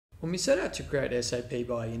When we set out to create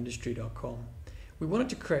SAPbyIndustry.com, we wanted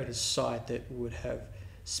to create a site that would have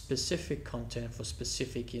specific content for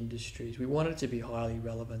specific industries. We wanted it to be highly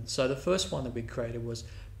relevant. So the first one that we created was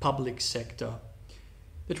public sector.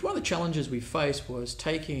 One of the challenges we faced was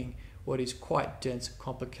taking what is quite dense and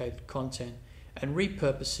complicated content and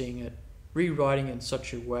repurposing it, rewriting it in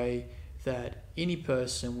such a way that any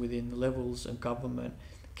person within the levels of government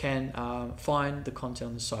can find the content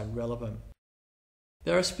on the site relevant.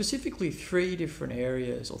 There are specifically 3 different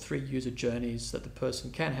areas or 3 user journeys that the person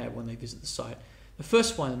can have when they visit the site. The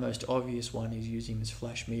first one, the most obvious one, is using this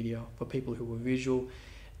flash media for people who are visual.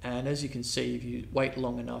 And as you can see, if you wait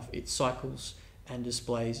long enough, it cycles and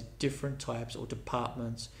displays different types or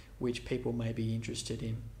departments which people may be interested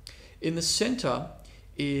in. In the center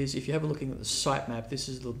is, if you have a look at the sitemap, this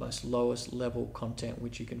is the most lowest level content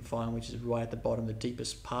which you can find, which is right at the bottom, the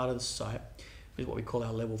deepest part of the site, is what we call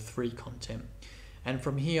our level 3 content. And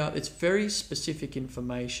from here, it's very specific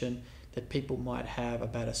information that people might have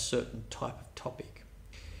about a certain type of topic.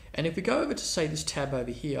 And if we go over to, say, this tab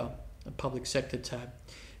over here, the public sector tab,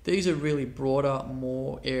 these are really broader,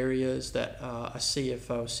 more areas that a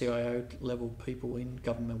CFO, CIO level people in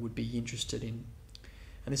government would be interested in.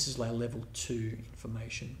 And this is like level 2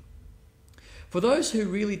 information. For those who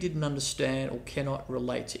really didn't understand or cannot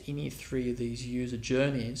relate to any 3 of these user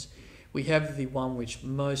journeys, we have the one which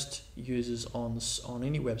most users on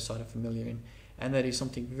any website are familiar in, and that is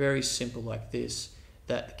something very simple like this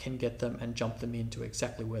that can get them and jump them into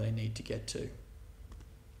exactly where they need to get to.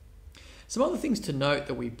 Some other things to note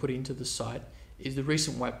that we put into the site is the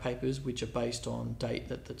recent white papers, which are based on date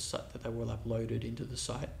that they were uploaded into the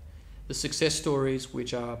site. The success stories,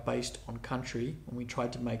 which are based on country, and we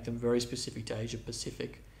tried to make them very specific to Asia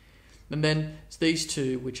Pacific. And then these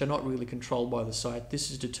 2, which are not really controlled by the site.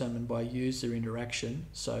 This is determined by user interaction.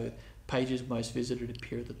 So pages most visited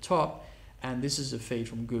appear at the top. And this is a feed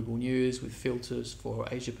from Google News with filters for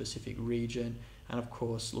Asia Pacific region. And of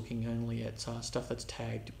course, looking only at stuff that's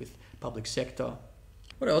tagged with public sector.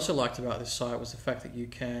 What I also liked about this site was the fact that you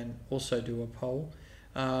can also do a poll.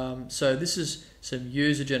 So this is some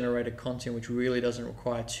user-generated content which really doesn't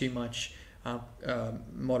require too much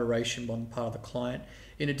moderation on the part of the client.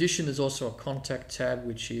 In addition, there's also a contact tab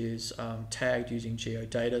which is tagged using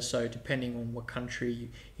geodata. So depending on what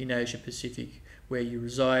country in Asia Pacific where you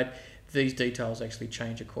reside, these details actually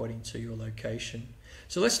change according to your location.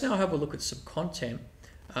 So let's now have a look at some content.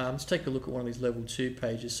 Let's take a look at one of these level 2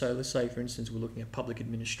 pages. So let's say, for instance, we're looking at public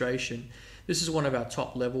administration. This is one of our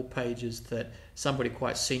top level pages that somebody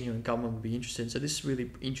quite senior in government would be interested in. So this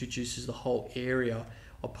really introduces the whole area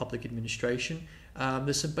of public administration.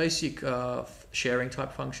 There's some basic sharing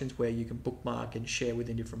type functions where you can bookmark and share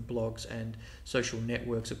within different blogs and social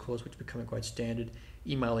networks, of course, which are becoming quite standard,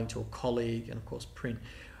 emailing to a colleague, and of course print.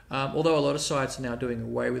 Although a lot of sites are now doing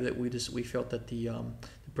away with it, we felt that the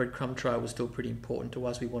breadcrumb trail was still pretty important to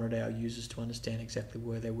us. We wanted our users to understand exactly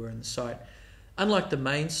where they were in the site. Unlike the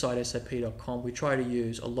main site, sap.com, we try to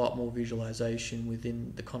use a lot more visualization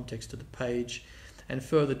within the context of the page. And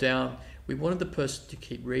further down, we wanted the person to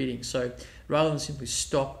keep reading. So rather than simply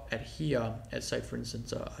stop at here, at say for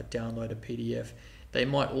instance a download a PDF, they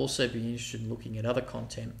might also be interested in looking at other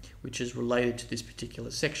content which is related to this particular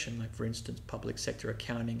section, like for instance public sector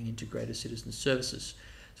accounting and integrated citizen services.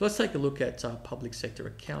 So let's take a look at public sector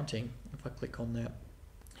accounting. If I click on that,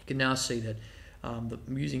 you can now see that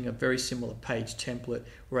using a very similar page template,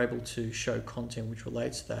 we're able to show content which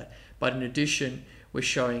relates to that. But in addition, we're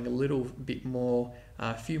showing a little bit more,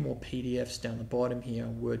 a few more PDFs down the bottom here,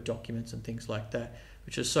 Word documents and things like that,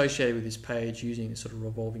 which are associated with this page using this sort of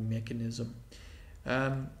revolving mechanism.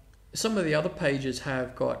 Some of the other pages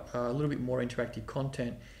have got a little bit more interactive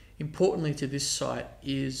content. Importantly to this site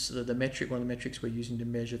is the metric, one of the metrics we're using to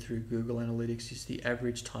measure through Google Analytics is the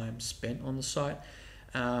average time spent on the site.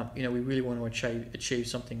 We really want to achieve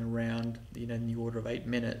something around in the order of 8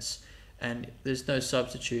 minutes, and there's no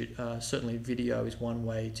substitute. Certainly video is one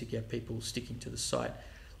way to get people sticking to the site.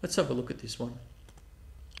 Let's have a look at this one.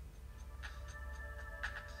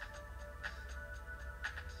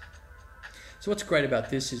 So what's great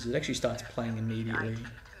about this is it actually starts playing immediately. To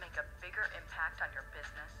make a bigger impact on your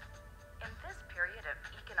business. In this period of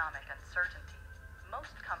economic uncertainty,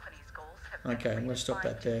 most companies' goals have been Okay, I'm going to stop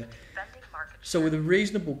that there. defending market So share. with a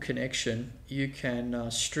reasonable connection, you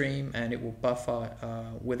can stream and it will buffer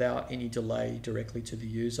without any delay directly to the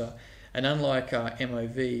user. And unlike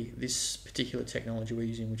MOV, this particular technology we're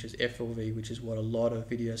using, which is FLV, which is what a lot of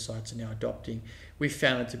video sites are now adopting, we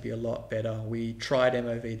found it to be a lot better. We tried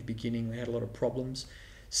MOV at the beginning, we had a lot of problems.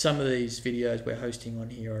 Some of these videos we're hosting on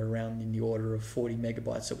here are around in the order of 40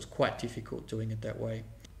 megabytes, so it was quite difficult doing it that way.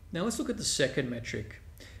 Now let's look at the second metric.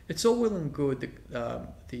 It's all well and good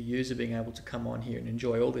the user being able to come on here and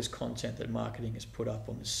enjoy all this content that marketing has put up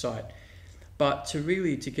on the site. But to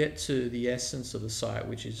get to the essence of the site,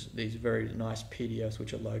 which is these very nice PDFs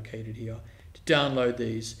which are located here, to download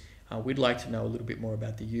these, we'd like to know a little bit more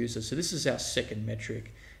about the user. So this is our second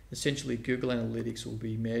metric. Essentially, Google Analytics will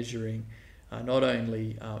be measuring not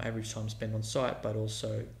only average time spent on site, but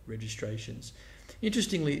also registrations.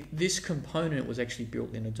 Interestingly, this component was actually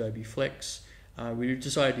built in Adobe Flex. We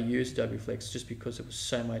decided to use Adobe Flex just because it was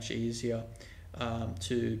so much easier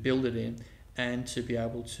to build it in and to be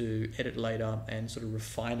able to edit later and sort of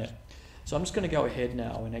refine it. So I'm just going to go ahead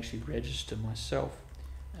now and actually register myself,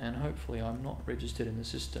 and hopefully I'm not registered in the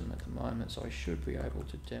system at the moment, so I should be able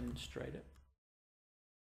to demonstrate it.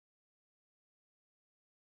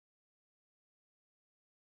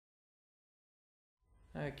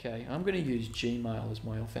 Okay, I'm going to use Gmail as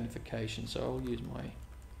my authentication, so I'll use my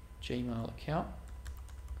Gmail account.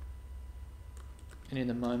 And in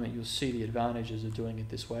a moment you'll see the advantages of doing it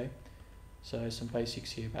this way. So some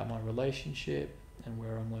basics here about my relationship and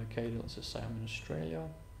where I'm located. Let's just say I'm in Australia.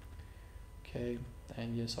 Okay,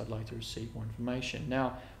 and yes, I'd like to receive more information.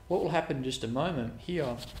 Now, what will happen in just a moment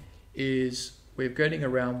here is we're getting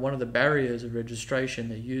around one of the barriers of registration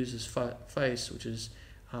that users face, which is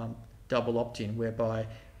double opt-in, whereby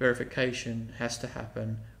verification has to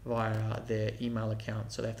happen via their email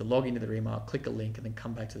account. So they have to log into their email, click a link, and then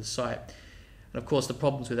come back to the site. And of course, the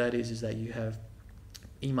problems with that is that you have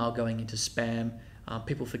email going into spam,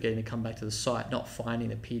 people forgetting to come back to the site, not finding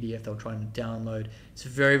the PDF they were trying to download. It's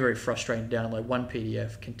very, very frustrating to download. One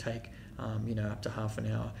PDF can take up to half an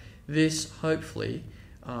hour. This hopefully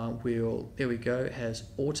there we go, has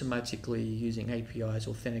automatically, using APIs,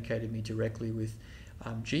 authenticated me directly with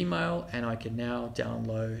Gmail, and I can now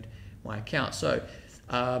download my account. So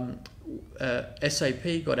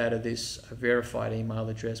SAP got out of this a verified email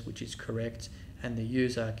address, which is correct, and the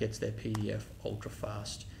user gets their PDF ultra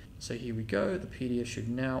fast. So here we go, the PDF should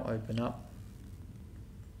now open up,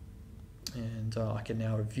 and I can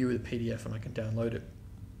now review the PDF and I can download it.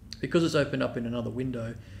 Because it's opened up in another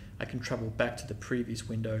window, I can travel back to the previous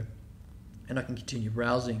window and I can continue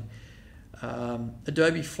browsing.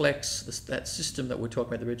 Adobe Flex, that system that we're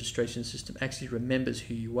talking about, the registration system, actually remembers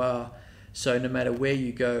who you are. So no matter where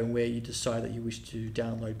you go and where you decide that you wish to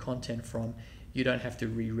download content from, you don't have to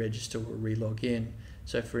re-register or re-log in.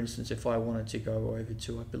 So for instance, if I wanted to go over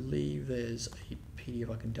to, I believe there's a PDF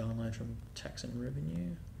I can download from tax and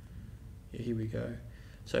revenue. Yeah, here we go.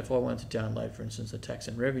 So if I wanted to download, for instance, the tax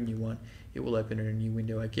and revenue one, it will open in a new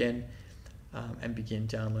window again and begin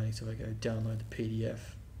downloading. So if I go download the PDF,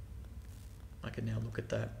 I can now look at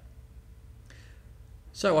that.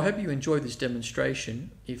 So I hope you enjoyed this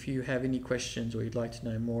demonstration. If you have any questions or you'd like to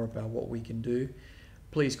know more about what we can do,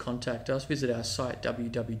 please contact us. Visit our site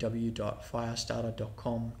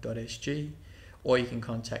www.firestarter.com.sg, or you can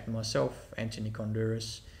contact myself, Anthony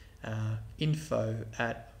Konduras,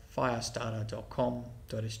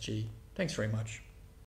 info@firestarter.com.sg. Thanks very much.